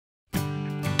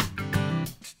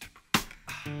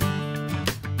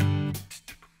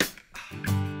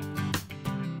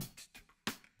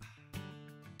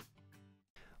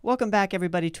Welcome back,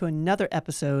 everybody, to another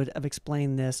episode of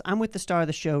Explain This. I'm with the star of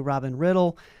the show, Robin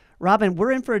Riddle. Robin,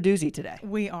 we're in for a doozy today.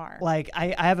 We are.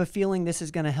 I have a feeling this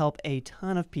is going to help a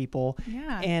ton of people.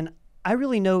 Yeah. And I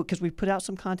really know, because we've put out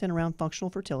some content around functional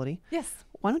fertility. Yes.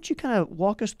 Why don't you kind of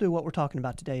walk us through what we're talking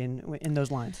about today in those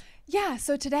lines? Yeah,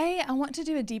 so today I want to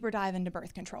do a deeper dive into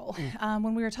birth control.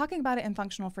 When we were talking about it in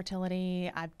functional fertility,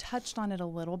 I've touched on it a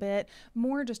little bit,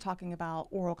 more just talking about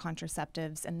oral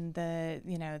contraceptives and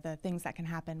the things that can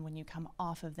happen when you come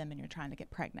off of them and you're trying to get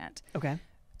pregnant. Okay.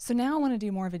 So now I want to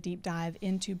do more of a deep dive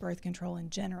into birth control in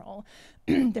general,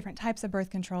 different types of birth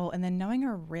control, and then knowing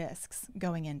our risks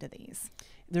going into these.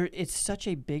 It's such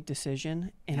a big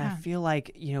decision, and Yeah. I feel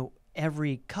like,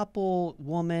 every couple,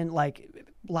 woman,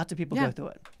 lots of people go through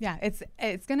it. Yeah,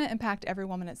 it's going to impact every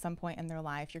woman at some point in their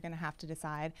life. You're going to have to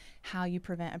decide how you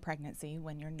prevent a pregnancy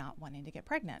when you're not wanting to get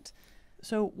pregnant.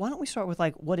 So why don't we start with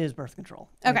what is birth control?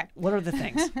 Okay. What are the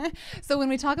things? So when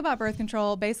we talk about birth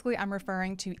control, basically I'm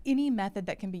referring to any method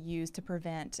that can be used to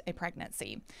prevent a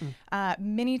pregnancy.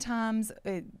 Many times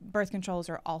birth controls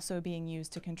are also being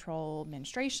used to control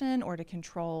menstruation or to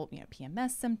control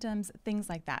PMS symptoms, things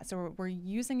like that. So we're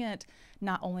using it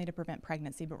not only to prevent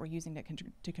pregnancy, but we're using it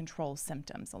to control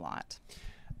symptoms a lot.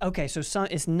 Okay, so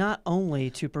it's not only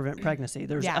to prevent pregnancy.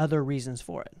 There's other reasons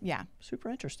for it. Yeah. Super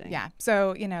interesting. Yeah.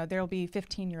 So, there'll be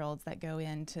 15-year-olds that go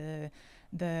into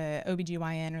the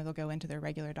OBGYN or they'll go into their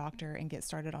regular doctor and get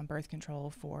started on birth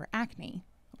control for acne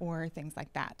or things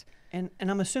like that. And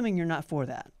I'm assuming you're not for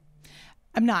that.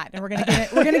 I'm not, and we're gonna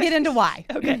get into why.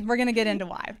 Okay. We're gonna get into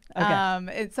why.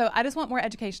 Okay. So I just want more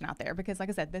education out there because, like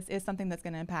I said, this is something that's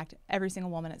going to impact every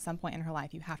single woman at some point in her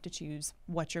life. You have to choose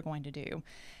what you're going to do,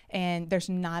 and there's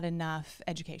not enough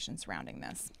education surrounding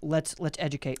this. Let's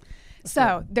educate.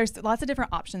 So there's lots of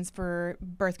different options for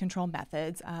birth control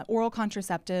methods. Oral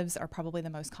contraceptives are probably the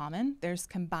most common. There's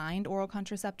combined oral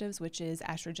contraceptives, which is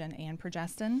estrogen and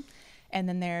progestin. And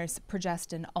then there's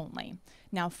progestin only.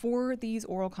 Now, for these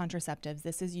oral contraceptives,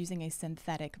 this is using a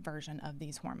synthetic version of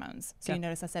these hormones. So you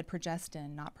notice I said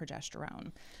progestin, not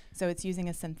progesterone. So it's using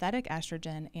a synthetic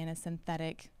estrogen and a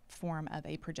synthetic form of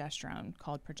a progesterone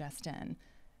called progestin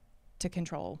to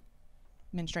control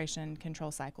menstruation,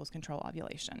 control cycles, control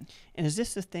ovulation. And is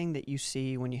this the thing that you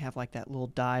see when you have that little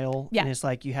dial? Yeah. And it's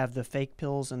you have the fake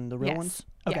pills and the real ones?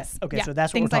 Okay. Yes. Okay. Yeah. So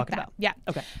that's what Things we're like talking that. about. Yeah.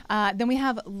 Okay. Then we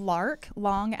have LARC,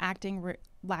 long-acting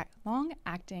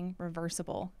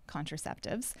reversible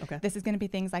contraceptives. Okay. This is going to be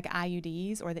things like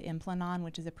IUDs or the Implanon,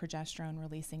 which is a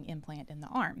progesterone-releasing implant in the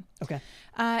arm. Okay.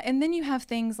 And then you have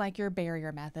things like your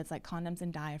barrier methods, like condoms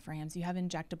and diaphragms. You have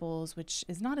injectables, which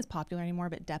is not as popular anymore,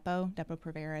 but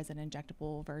Depo-Provera is an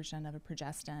injectable version of a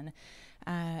progestin.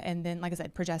 And then, like I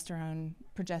said, progestin,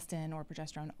 or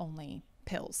progesterone-only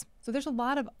pills. So there's a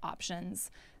lot of options,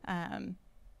 and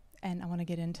I want to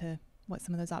get into what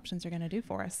some of those options are going to do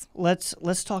for us. Let's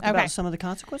talk about some of the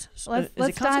consequences. Is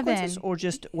it consequences or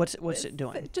just what's it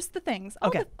doing? Just the things.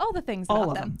 Okay. All the things All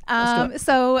about of them. Let's do it.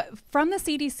 So from the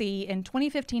CDC in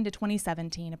 2015 to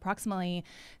 2017, approximately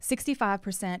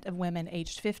 65% of women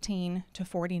aged 15 to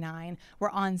 49 were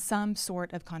on some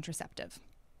sort of contraceptive.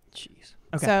 Jeez.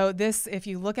 Okay. So this, if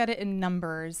you look at it in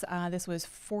numbers, this was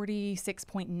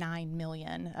 46.9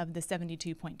 million of the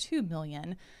 72.2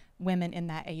 million women in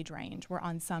that age range were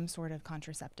on some sort of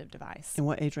contraceptive device. And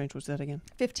what age range was that again?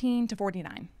 15 to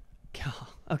 49.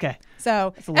 Okay.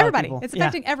 So everybody, it's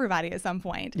affecting everybody at some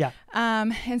point. Yeah.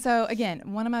 And so again,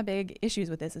 one of my big issues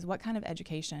with this is what kind of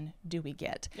education do we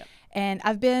get? Yep. And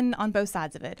I've been on both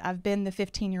sides of it. I've been the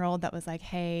 15-year-old that was like,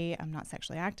 hey, I'm not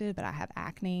sexually active, but I have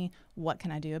acne. What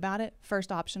can I do about it?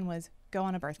 First option was go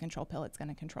on a birth control pill. It's going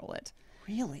to control it.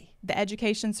 Really? The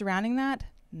education surrounding that,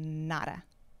 nada.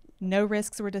 No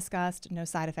risks were discussed. No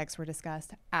side effects were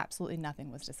discussed. Absolutely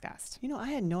nothing was discussed. I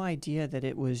had no idea that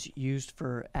it was used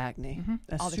for acne.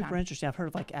 That's All the super time. interesting. I've heard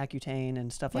of Accutane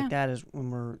and stuff like that as when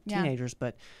we're Yeah. teenagers,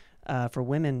 but for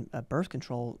women, birth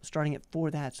control, starting it for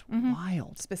that's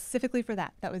wild. Specifically for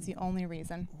that. That was the only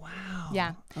reason. Wow.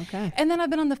 Yeah. Okay. And then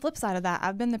I've been on the flip side of that.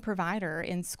 I've been the provider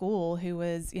in school who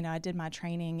was, I did my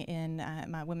training in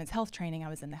my women's health training. I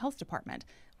was in the health department.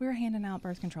 We were handing out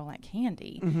birth control like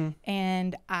candy.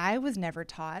 And I was never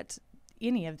taught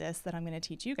any of this that I'm going to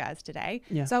teach you guys today.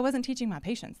 Yeah. So I wasn't teaching my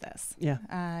patients this.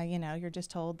 Yeah. You're just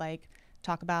told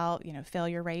talk about,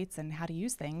 failure rates and how to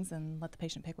use things and let the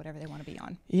patient pick whatever they want to be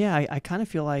on. Yeah, I kind of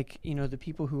feel like, the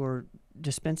people who are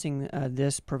dispensing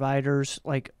this, providers,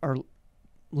 are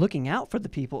looking out for the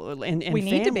people and We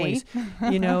need to be.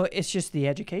 families. It's just the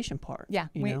education part. Yeah,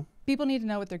 people need to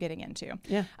know what they're getting into.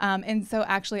 Yeah. And so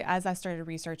actually, as I started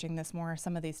researching this more,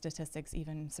 some of these statistics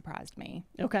even surprised me.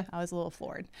 Okay. I was a little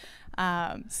floored.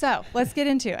 So let's get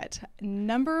into it.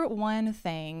 Number one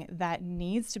thing that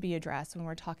needs to be addressed when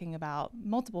we're talking about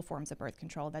multiple forms of birth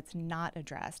control that's not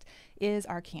addressed is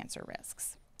our cancer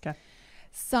risks. Okay.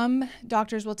 Some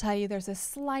doctors will tell you there's a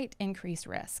slight increased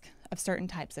risk of certain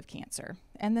types of cancer.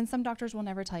 And then some doctors will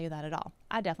never tell you that at all.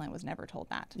 I definitely was never told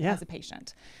that as a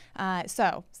patient.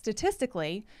 So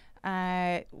statistically,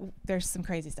 there's some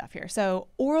crazy stuff here. So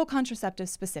oral contraceptives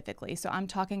specifically, so I'm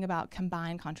talking about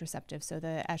combined contraceptives, so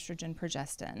the estrogen,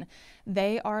 progestin,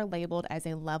 they are labeled as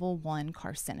a level 1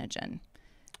 carcinogen.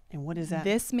 And what is that?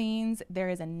 This means there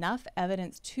is enough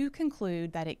evidence to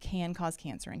conclude that it can cause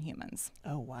cancer in humans.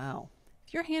 Oh, wow.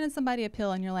 If you're handing somebody a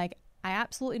pill and you're like, I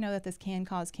absolutely know that this can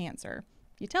cause cancer,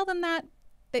 you tell them that,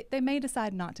 they may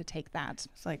decide not to take that.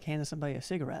 It's like handing somebody a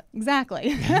cigarette.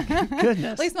 Exactly. Goodness.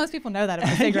 At least most people know that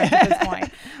about cigarettes at this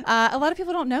point. A lot of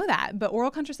people don't know that, but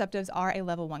oral contraceptives are a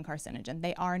level 1 carcinogen.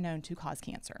 They are known to cause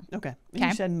cancer. Okay.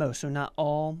 You said most, so not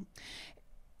all.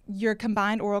 Your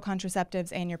combined oral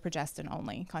contraceptives and your progestin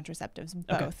only contraceptives,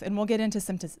 both. Okay. And we'll get into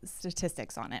some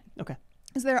statistics on it. Okay.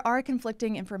 So there are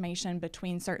conflicting information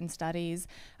between certain studies.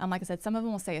 Like I said, some of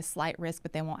them will say a slight risk,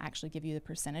 but they won't actually give you the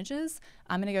percentages.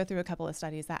 I'm going to go through a couple of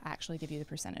studies that actually give you the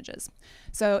percentages.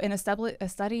 So in a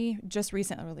study just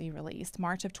recently released,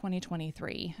 March of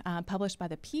 2023, published by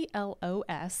the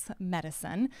PLOS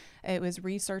Medicine, it was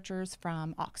researchers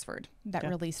from Oxford that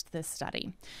released this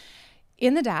study.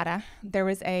 In the data, there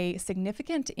was a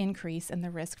significant increase in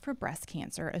the risk for breast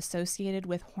cancer associated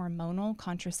with hormonal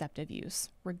contraceptive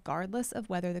use, regardless of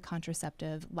whether the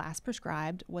contraceptive last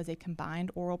prescribed was a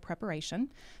combined oral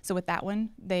preparation. So with that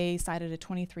one, they cited a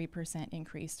 23%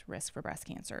 increased risk for breast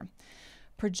cancer.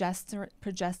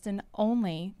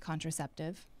 Progestin-only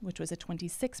contraceptive, which was a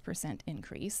 26%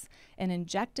 increase, and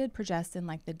injected progestin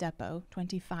like the depot,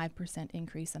 25%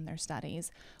 increase in their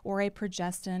studies, or a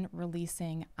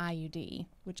progestin-releasing IUD,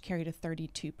 which carried a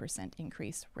 32%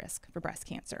 increased risk for breast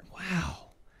cancer.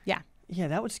 Wow. Yeah. Yeah,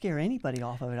 that would scare anybody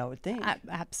off of it, I would think.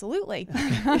 Absolutely.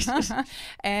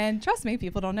 And trust me,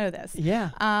 people don't know this.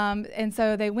 Yeah. And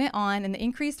so they went on, and the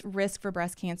increased risk for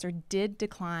breast cancer did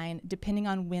decline depending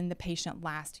on when the patient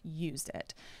last used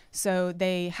it. So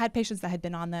they had patients that had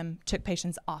been on them, took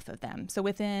patients off of them. So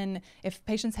if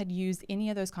patients had used any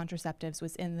of those contraceptives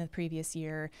within the previous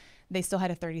year, they still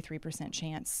had a 33%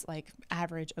 chance, like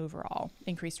average overall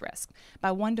increased risk.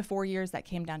 By 1 to 4 years, that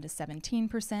came down to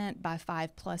 17%. By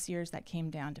 5+ years, that came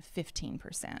down to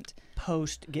 15%.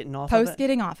 Post getting off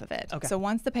of it. Okay. So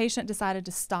once the patient decided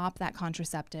to stop that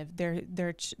contraceptive,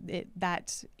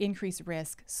 that increased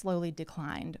risk slowly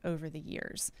declined over the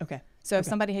years. Okay. So if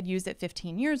somebody had used it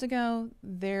 15 years ago,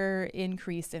 their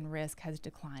increase in risk has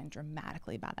declined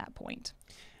dramatically by that point.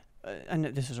 I know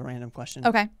this is a random question.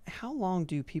 Okay. How long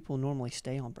do people normally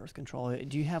stay on birth control?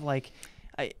 Do you have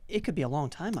it could be a long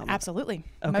time. Absolutely.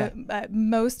 Okay.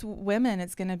 Most women,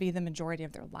 it's going to be the majority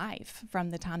of their life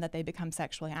from the time that they become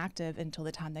sexually active until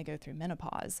the time they go through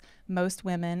menopause. Most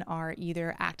women are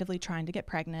either actively trying to get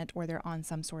pregnant or they're on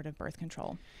some sort of birth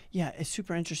control. Yeah, it's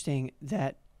super interesting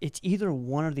that it's either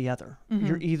one or the other. Mm-hmm.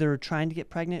 You're either trying to get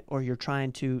pregnant or you're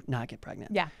trying to not get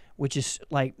pregnant. Yeah. Which is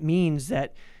means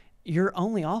that you're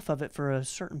only off of it for a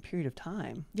certain period of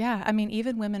time. Yeah. I mean,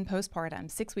 even women postpartum,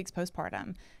 6 weeks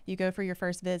postpartum, you go for your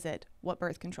first visit. What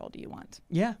birth control do you want?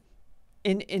 Yeah.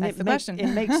 And That's the question.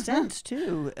 It makes sense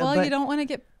too. Well, you don't want to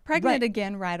get pregnant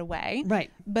again right away. Right.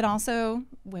 But also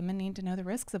women need to know the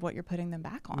risks of what you're putting them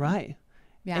back on. Right.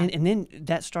 Yeah. And then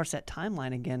that starts that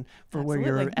timeline again for where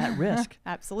you're at risk.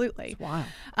 Absolutely. Wow.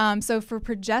 So for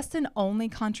progestin-only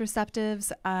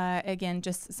contraceptives, again,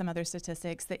 just some other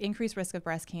statistics, the increased risk of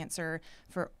breast cancer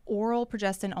for oral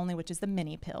progestin only, which is the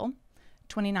mini pill,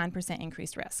 29%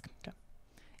 increased risk. Okay.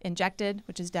 Injected,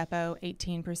 which is depot,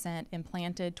 18%.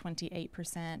 Implanted,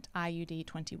 28%. IUD,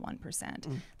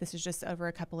 21%. This is just over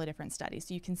a couple of different studies.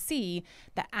 So you can see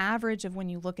the average of when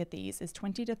you look at these is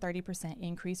 20 to 30%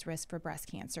 increased risk for breast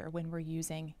cancer when we're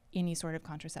using any sort of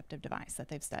contraceptive device that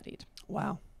they've studied.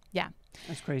 Wow. Yeah.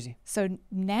 That's crazy. So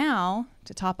now,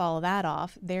 to top all of that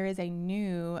off, there is a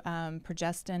new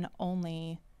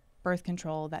progestin-only birth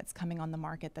control that's coming on the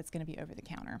market that's going to be over the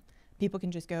counter. People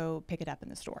can just go pick it up in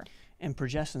the store. And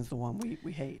progestin's the one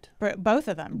we hate. Both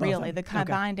of them, really, of them. the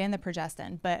combined and the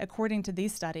progestin. But according to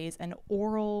these studies, an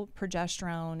oral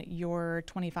progesterone, your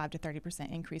 25 to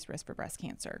 30% increased risk for breast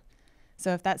cancer.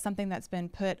 So if that's something that's been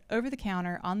put over the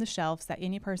counter on the shelves that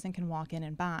any person can walk in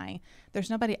and buy,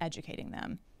 there's nobody educating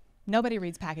them. Nobody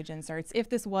reads package inserts. If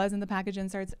this was in the package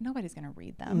inserts, nobody's going to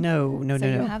read them. No. So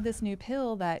you have this new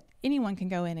pill that anyone can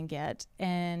go in and get,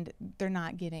 and they're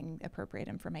not getting appropriate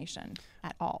information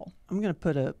at all. I'm going to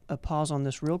put a pause on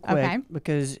this real quick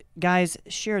because, guys,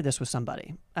 share this with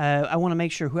somebody. I want to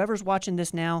make sure whoever's watching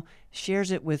this now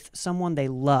shares it with someone they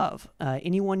love.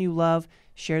 Anyone you love,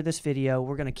 share this video.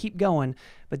 We're going to keep going,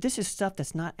 but this is stuff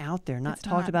that's not out there, not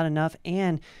talked about enough.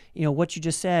 And, what you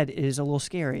just said is a little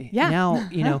scary. Yeah. Now,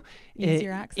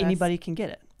 easier access. Anybody can get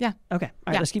it. Yeah. Okay.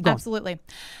 All right, let's keep going. Absolutely.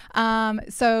 And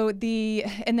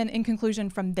then in conclusion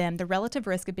from them, the relative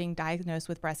risk of being diagnosed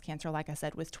with breast cancer, like I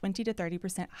said, was 20 to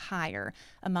 30% higher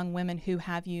among women who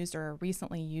have used or are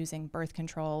recently using birth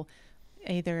control,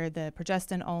 either the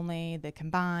progestin only, the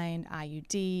combined,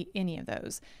 IUD, any of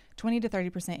those. 20 to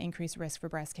 30% increased risk for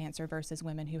breast cancer versus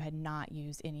women who had not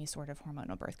used any sort of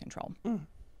hormonal birth control.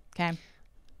 Okay.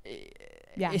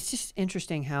 Yeah. It's just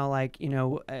interesting how,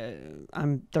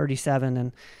 I'm 37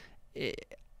 and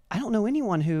I don't know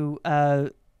anyone who,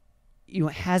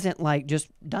 hasn't just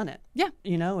done it. Yeah.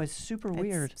 It's super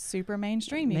weird. It's super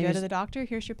mainstream. You go to the doctor,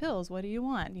 here's your pills. What do you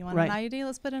want? You want an IUD?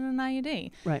 Let's put in an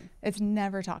IUD. Right. It's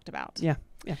never talked about. Yeah.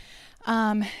 Yeah.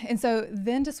 And so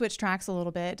then to switch tracks a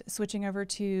little bit, switching over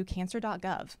to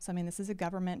cancer.gov. So, this is a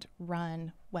government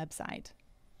run website.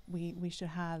 We should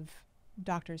have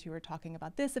doctors who are talking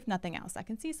about this, if nothing else. I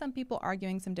can see some people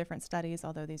arguing some different studies,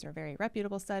 although these are very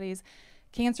reputable studies.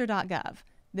 Cancer.gov,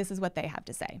 this is what they have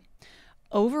to say.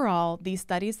 Overall, these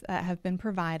studies that have been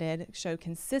provided show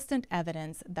consistent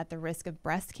evidence that the risk of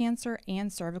breast cancer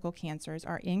and cervical cancers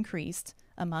are increased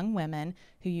among women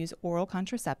who use oral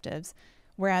contraceptives,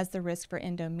 whereas the risk for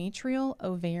endometrial,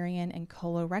 ovarian, and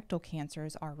colorectal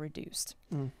cancers are reduced.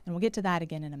 And we'll get to that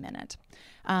again in a minute.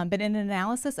 But in an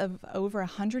analysis of over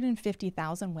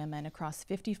 150,000 women across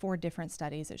 54 different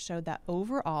studies, it showed that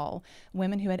overall,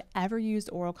 women who had ever used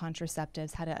oral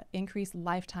contraceptives had an increased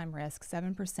lifetime risk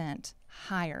 7%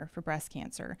 higher for breast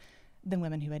cancer than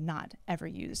women who had not ever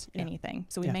used anything.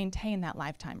 So we maintain that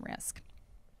lifetime risk.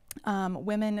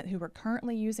 Women who were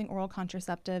currently using oral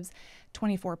contraceptives,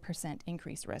 24%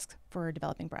 increased risk for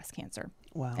developing breast cancer.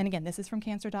 Wow. And again, this is from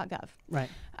cancer.gov. Right.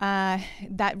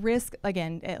 That risk,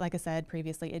 again, like I said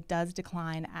previously, it does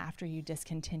decline after you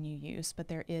discontinue use, but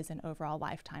there is an overall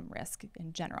lifetime risk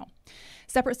in general.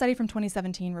 Separate study from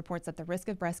 2017 reports that the risk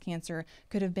of breast cancer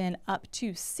could have been up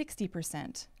to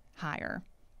 60% higher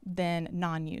than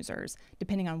non-users,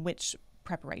 depending on which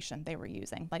preparation they were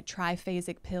using, like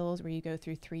triphasic pills where you go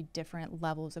through 3 different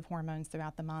levels of hormones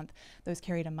throughout the month. Those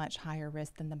carried a much higher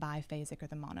risk than the biphasic or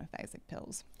the monophasic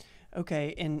pills.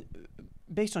 Okay, and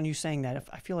based on you saying that,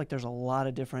 I feel like there's a lot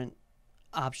of different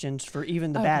options for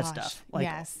even the bad stuff.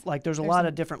 Like there's a lot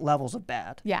of different levels of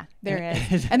bad. Yeah, there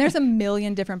is. And there's a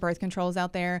million different birth controls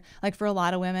out there. Like for a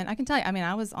lot of women, I can tell you,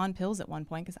 I was on pills at one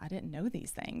point because I didn't know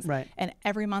these things. Right. And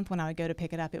every month when I would go to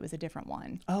pick it up, it was a different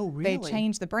one. Oh, really? They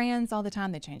changed the brands all the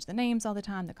time. They changed the names all the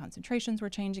time. The concentrations were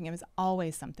changing. It was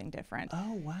always something different.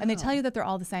 Oh, wow. And they tell you that they're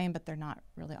all the same, but they're not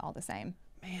really all the same.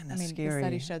 Man, that's scary. The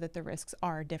studies show that the risks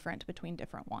are different between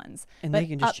different ones. And they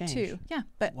can just change.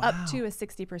 Up to a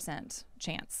 60%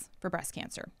 chance for breast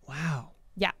cancer. Wow.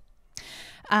 Yeah.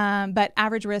 But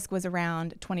average risk was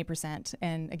around 20%.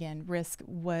 And again, risk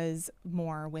was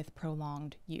more with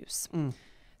prolonged use.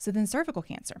 So then cervical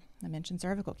cancer. I mentioned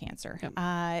cervical cancer.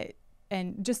 Yep.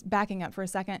 And just backing up for a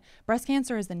second, breast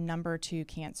cancer is the number 2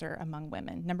 cancer among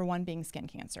women. Number 1 being skin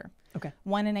cancer. Okay.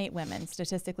 1 in 8 women,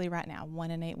 statistically right now, 1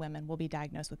 in 8 women will be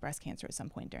diagnosed with breast cancer at some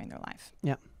point during their life.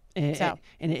 Yeah.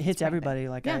 And it hits everybody.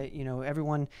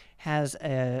 Everyone has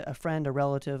a friend, a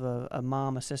relative, a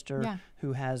mom, a sister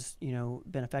who has,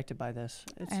 been affected by this.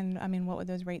 What would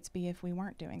those rates be if we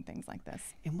weren't doing things like this?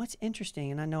 And what's interesting,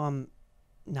 and I know I'm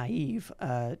naive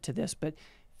to this, but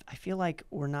I feel like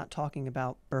we're not talking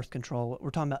about birth control.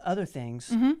 We're talking about other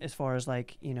things as far as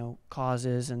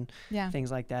causes and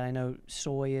things like that. I know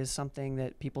soy is something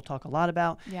that people talk a lot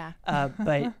about. Yeah.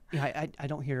 But I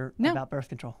don't hear about birth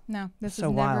control. No, this is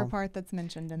never a part that's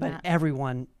mentioned in that. But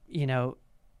everyone,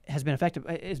 has been affected,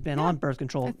 has been on birth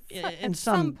control in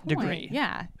some degree.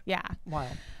 Yeah.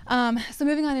 Wild. So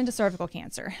moving on into cervical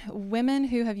cancer. Women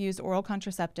who have used oral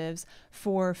contraceptives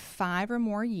for 5 or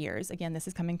more years, again, this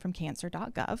is coming from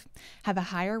cancer.gov, have a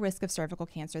higher risk of cervical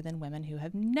cancer than women who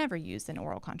have never used an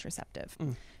oral contraceptive.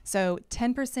 So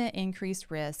 10% increased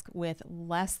risk with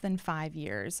less than 5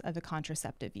 years of a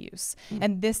contraceptive use.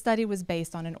 And this study was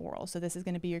based on an oral. So this is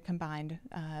going to be your combined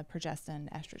progestin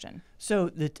estrogen. So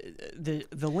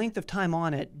the length of time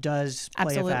on it does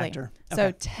play a factor.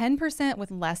 So 10% with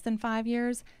less than 5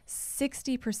 years,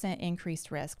 60%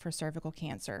 increased risk for cervical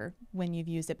cancer when you've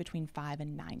used it between 5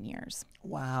 and 9 years.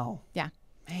 Wow. Yeah.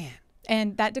 Man.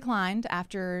 And that declined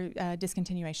after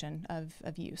discontinuation of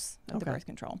use of the birth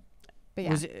control. But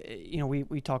yeah.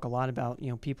 We talk a lot about,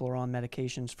 people are on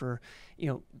medications for,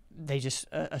 they just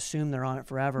assume they're on it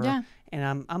forever. Yeah.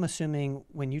 And I'm assuming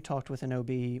when you talked with an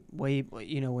OB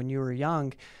when you were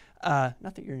young,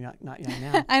 not that you're not young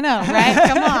now. I know, right?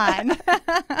 Come on.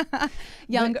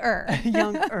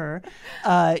 Younger.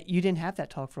 You didn't have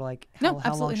that talk for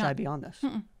how long should I be on this?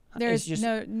 Mm-mm. There's just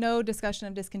no discussion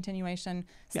of discontinuation.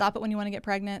 Stop it when you want to get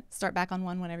pregnant. Start back on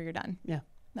one whenever you're done. Yeah.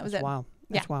 That was it. Wow.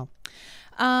 That's wild.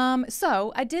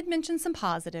 So I did mention some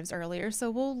positives earlier, so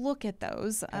we'll look at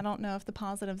those. Okay. I don't know if the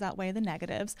positives outweigh the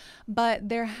negatives, but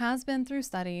there has been through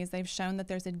studies, they've shown that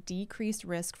there's a decreased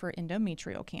risk for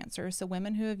endometrial cancer. So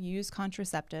women who have used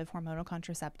hormonal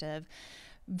contraceptive,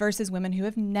 versus women who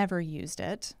have never used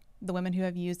it. The women who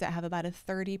have used it have about a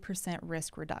 30%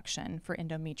 risk reduction for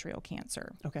endometrial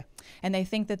cancer. Okay. And they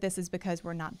think that this is because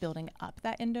we're not building up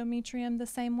that endometrium the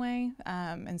same way.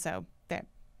 And so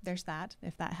there's that,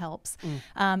 if that helps.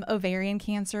 Ovarian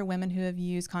cancer, women who have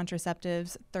used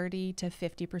contraceptives, 30 to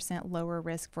 50% lower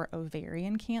risk for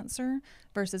ovarian cancer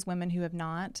versus women who have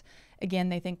not. Again,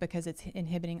 they think because it's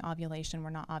inhibiting ovulation,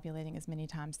 we're not ovulating as many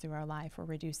times through our life, we're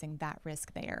reducing that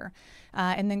risk there.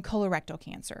 And then colorectal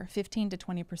cancer, 15 to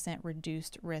 20%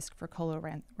 reduced risk for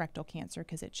colorectal cancer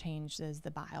because it changes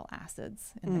the bile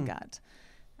acids in the gut.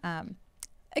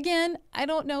 Again, I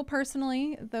don't know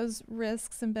personally. Those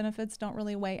risks and benefits don't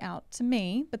really weigh out to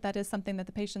me, but that is something that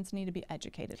the patients need to be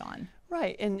educated on.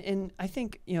 Right. And I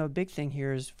think, a big thing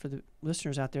here is for the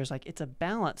listeners out there is it's a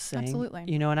balance thing. Absolutely. And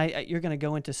you're going to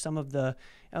go into some of the,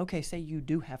 say you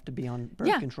do have to be on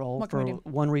birth control for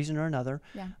one reason or another.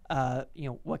 Yeah.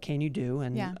 What can you do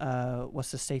and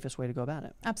what's the safest way to go about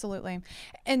it? Absolutely.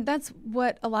 And that's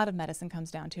what a lot of medicine comes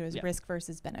down to is risk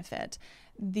versus benefit.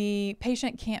 The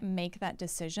patient can't make that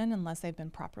decision unless they've been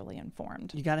properly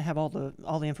informed. You got to have all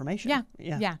the information.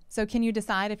 Yeah. So can you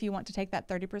decide if you want to take that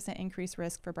 30% increased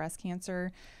risk for breast cancer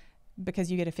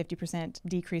because you get a 50%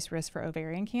 decreased risk for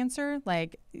ovarian cancer?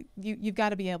 You've got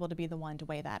to be able to be the one to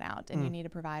weigh that out. And you need a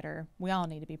provider. We all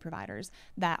need to be providers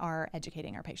that are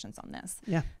educating our patients on this.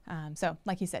 Yeah. So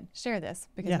like you said, share this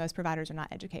because most providers are not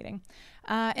educating.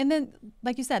 And then,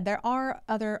 like you said, there are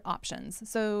other options.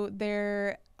 So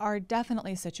there are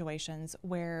definitely situations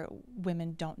where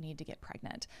women don't need to get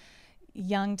pregnant.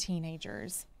 Young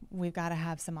teenagers, we've got to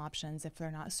have some options if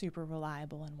they're not super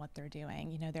reliable in what they're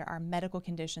doing. There are medical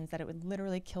conditions that it would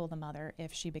literally kill the mother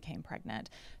if she became pregnant.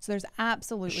 So there's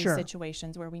absolutely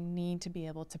situations where we need to be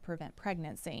able to prevent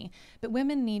pregnancy. But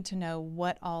women need to know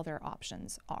what all their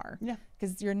options are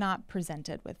because you're not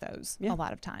presented with those a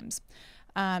lot of times.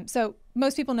 So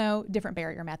most people know different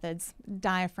barrier methods,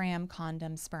 diaphragm,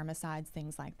 condoms, spermicides,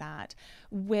 things like that.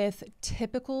 With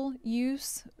typical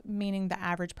use, meaning the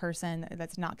average person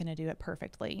that's not going to do it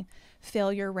perfectly,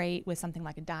 failure rate with something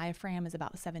like a diaphragm is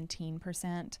about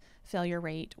 17%. Failure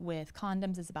rate with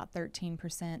condoms is about 13%.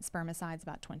 Spermicides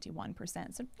about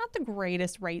 21%. So not the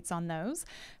greatest rates on those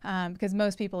because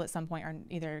most people at some point are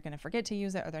either going to forget to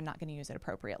use it or they're not going to use it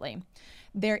appropriately.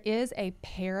 There is a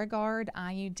Paragard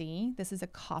IUD. This is a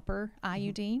copper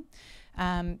IUD.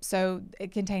 So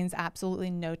it contains absolutely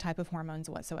no type of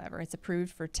hormones whatsoever. It's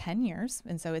approved for 10 years,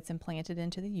 and so it's implanted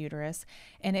into the uterus,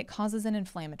 and it causes an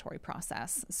inflammatory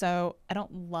process. So I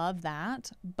don't love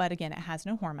that, but again, it has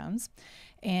no hormones,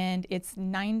 and it's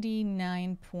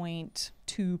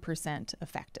 99.2%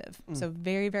 effective. So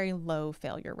very, very low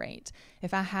failure rate.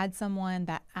 If I had someone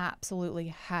that absolutely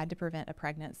had to prevent a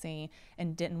pregnancy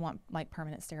and didn't want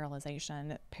permanent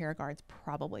sterilization, Paragard's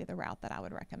probably the route that I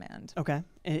would recommend. Okay.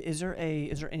 Is there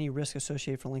any risk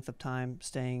associated for length of time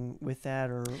staying with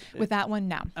that or with that one?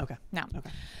 No. Okay. No.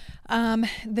 Okay.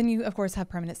 Then you of course have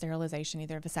permanent sterilization,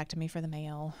 either a vasectomy for the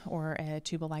male or a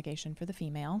tubal ligation for the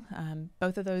female.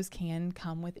 Both of those can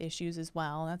come with issues as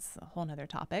well. That's a whole nother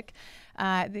topic.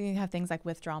 Then you have things like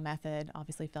withdrawal method.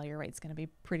 Obviously failure rate's going to be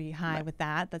pretty high with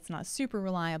that. That's not super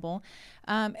reliable.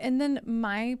 And then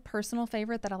my personal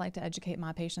favorite that I like to educate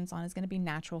my patients on is going to be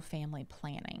natural family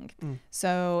planning.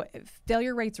 So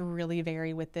failure rate's really really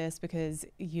vary with this because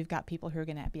you've got people who are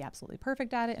going to be absolutely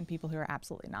perfect at it and people who are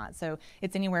absolutely not. So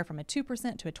it's anywhere from a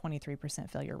 2% to a 23%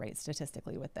 failure rate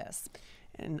statistically with this.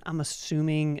 And I'm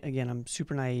assuming, again, I'm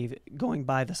super naive, going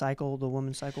by the cycle, the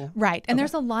woman's cycle? Right. And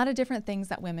there's a lot of different things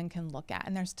that women can look at.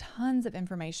 And there's tons of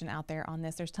information out there on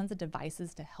this. There's tons of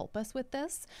devices to help us with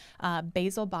this.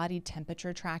 Basal body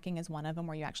temperature tracking is one of them,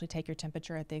 where you actually take your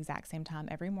temperature at the exact same time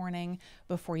every morning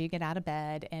before you get out of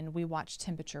bed. And we watch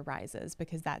temperature rises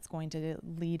because that's going to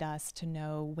lead us to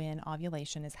know when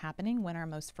ovulation is happening, when our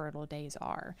most fertile days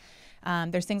are.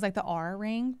 There's things like the Aura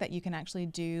ring that you can actually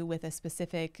do with a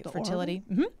specific fertility.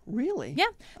 Mm-hmm. Really? Yeah.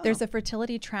 There's a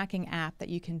fertility tracking app that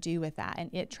you can do with that, and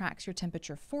it tracks your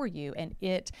temperature for you. And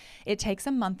it takes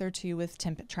a month or two with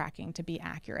temp tracking to be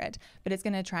accurate, but it's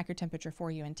going to track your temperature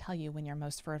for you and tell you when your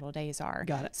most fertile days are.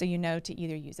 Got it. So you know to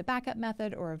either use a backup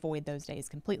method or avoid those days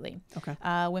completely. Okay.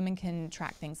 Women can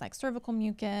track things like cervical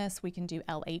mucus. We can do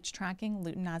LH tracking,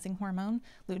 luteinizing hormone.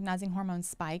 Luteinizing hormone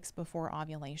spikes before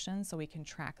ovulation, so we can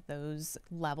track those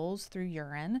levels through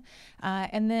urine.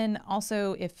 And then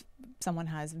also, if someone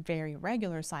has very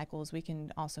regular cycles, we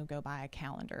can also go by a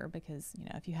calendar because,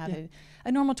 if you have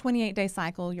a normal 28-day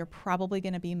cycle, you're probably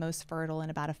going to be most fertile in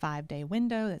about a 5-day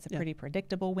window. That's a pretty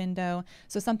predictable window.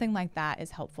 So something like that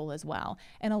is helpful as well.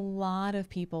 And a lot of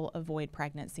people avoid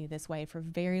pregnancy this way for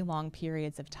very long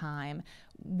periods of time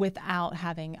without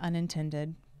having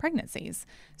unintended pregnancies.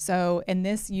 So, and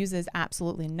this uses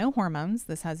absolutely no hormones.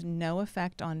 This has no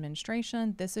effect on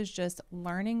menstruation. This is just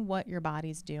learning what your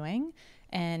body's doing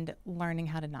and learning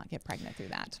how to not get pregnant through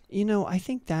that. I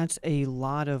think that's a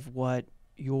lot of what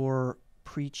you're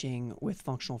preaching with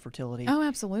functional fertility. Oh,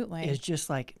 absolutely. Is just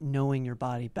like knowing your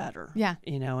body better. Yeah.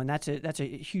 And that's a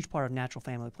huge part of natural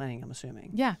family planning, I'm assuming.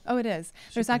 Yeah. Oh, it is.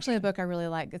 There's actually a book I really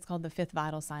like. It's called The Fifth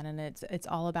Vital Sign, and it's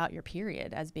all about your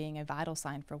period as being a vital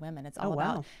sign for women. It's all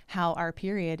about how our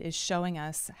period is showing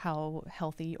us how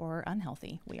healthy or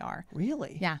unhealthy we are.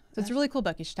 Really? Yeah. So it's a really cool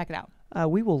book. You should check it out.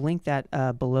 We will link that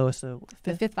below. So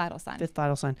the fifth vital sign. Fifth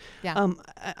vital sign. Yeah.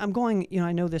 I'm going.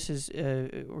 I know this is.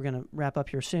 We're going to wrap up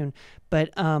here soon, but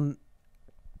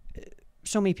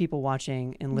so many people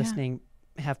watching and listening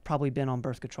have probably been on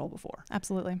birth control before.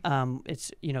 Absolutely.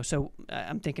 It's So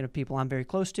I'm thinking of people I'm very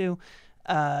close to.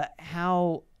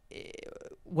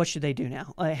 What should they do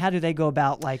now? How do they go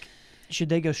about Should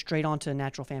they go straight on to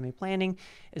natural family planning?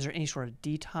 Is there any sort of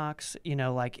detox?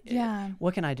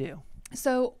 What can I do?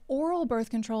 So oral birth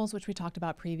controls, which we talked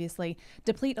about previously,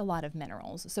 deplete a lot of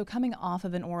minerals. So coming off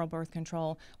of an oral birth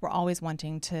control, we're always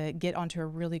wanting to get onto a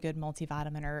really good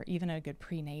multivitamin or even a good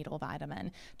prenatal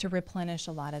vitamin to replenish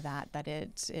a lot of that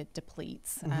it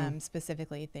depletes.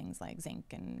 Specifically things like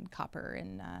zinc and copper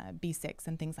and B6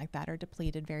 and things like that are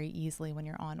depleted very easily when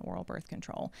you're on oral birth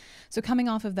control. So coming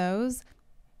off of those,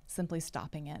 simply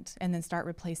stopping it and then start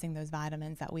replacing those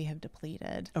vitamins that we have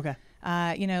depleted. Okay.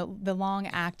 The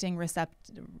long-acting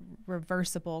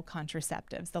reversible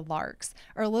contraceptives, the LARCs,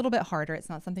 are a little bit harder. It's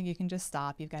not something you can just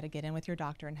stop. You've got to get in with your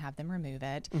doctor and have them remove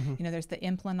it. There's the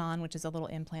Implanon, which is a little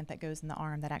implant that goes in the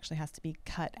arm that actually has to be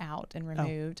cut out and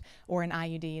removed, or an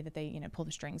IUD that they pull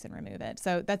the strings and remove it.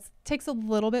 So that takes a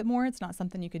little bit more. It's not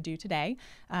something you could do today,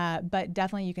 but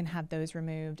definitely you can have those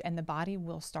removed, and the body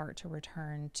will start to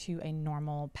return to a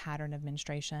normal pattern of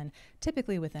menstruation,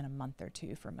 typically within a month or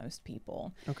two for most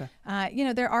people. Okay.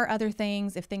 There are other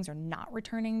things. If things are not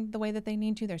returning the way that they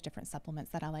need to, there's different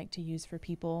supplements that I like to use for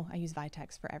people. I use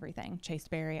Vitex for everything.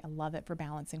 Chasteberry, I love it for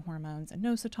balancing hormones.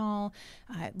 Inositol,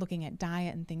 looking at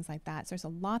diet and things like that. So there's a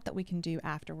lot that we can do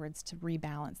afterwards to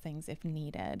rebalance things if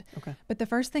needed. Okay. But the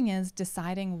first thing is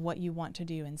deciding what you want to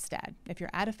do instead. If you're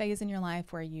at a phase in your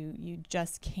life where you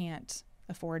just can't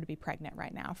afford to be pregnant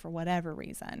right now for whatever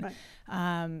reason,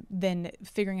 then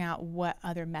figuring out what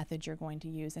other methods you're going to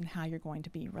use and how you're going to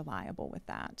be reliable with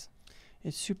that.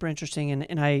 It's super interesting,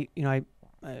 and I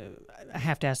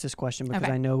have to ask this question because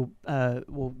I know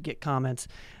we'll get comments.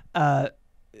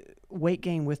 Weight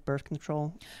gain with birth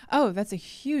control? Oh, that's a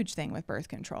huge thing with birth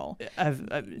control.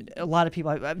 A lot of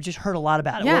people, I've just heard a lot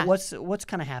about it. Yeah. What's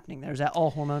kind of happening there? Is that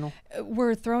all hormonal?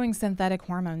 We're throwing synthetic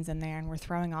hormones in there, and we're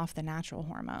throwing off the natural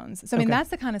hormones. So, I mean,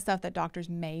 that's the kind of stuff that doctors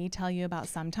may tell you about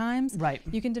sometimes. Right.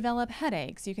 You can develop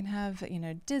headaches. You can have,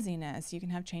 dizziness. You can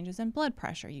have changes in blood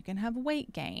pressure. You can have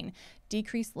weight gain,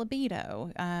 decreased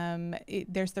libido.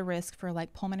 There's the risk for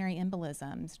pulmonary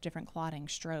embolisms, different clotting,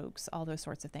 strokes, all those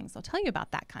sorts of things. They'll tell you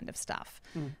about that kind of stuff.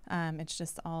 It's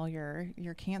just all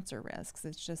your cancer risks.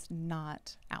 It's just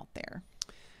not out there.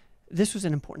 This was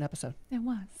an important episode. It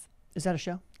was. Is that a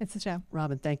show? It's a show.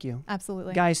 Robin, thank you.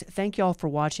 Absolutely. Guys, thank you all for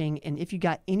watching. And if you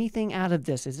got anything out of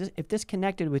this, if this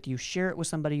connected with you, share it with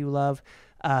somebody you love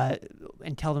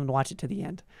and tell them to watch it to the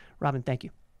end. Robin, thank you.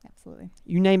 Absolutely.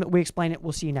 You name it, we explain it.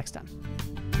 We'll see you next time.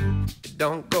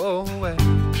 Don't go away.